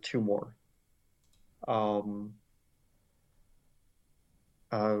 6. There's 2 more. Um,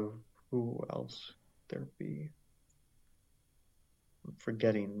 uh, who else there be? I'm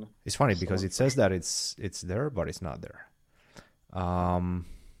forgetting It's funny because someone it for says sure. that it's there, but it's not there. Um.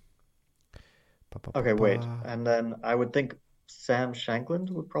 Pa, pa, pa, Okay, wait. pa. And then I would think Sam Shankland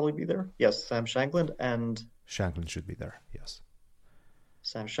would probably be there. Yes, Shanklin should be there. Yes.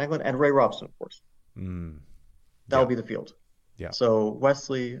 Sam Shankland and Ray Robson, of course. Mm, That'll yeah. be the field. Yeah. So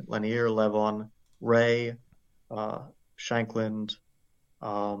Wesley, Lanier, Levon, Ray, Shankland,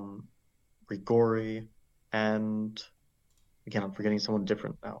 Grigori, and again, I'm forgetting someone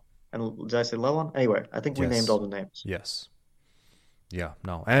different now. And did I say Levon? Anyway, I think we named Yes. all the names. Yes. Yeah,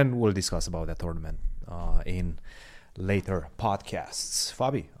 no, and we'll discuss about that tournament in later podcasts.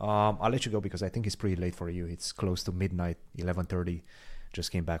 Fabi, I'll let you go because I think it's pretty late for you. It's close to midnight, 11:30.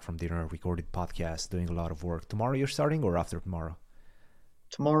 Just came back from dinner, recorded podcast, doing a lot of work. Tomorrow you're starting or after tomorrow?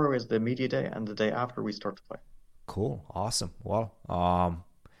 Tomorrow is the media day, and the day after we start to play. Cool, awesome. Well,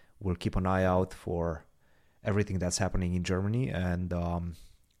 we'll keep an eye out for everything that's happening in Germany, and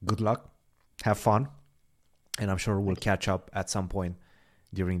good luck. Have fun, and I'm sure we'll catch up at some point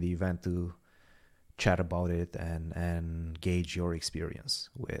during the event to chat about it and gauge your experience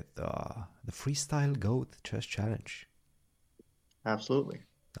with the Freestyle Goat Chess Challenge. Absolutely.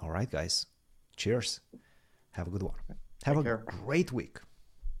 All right, guys. Cheers. Have a good one. Take Have a care. great week.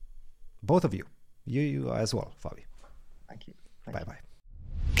 Both of you. You as well, Fabi. Thank you. Bye-bye.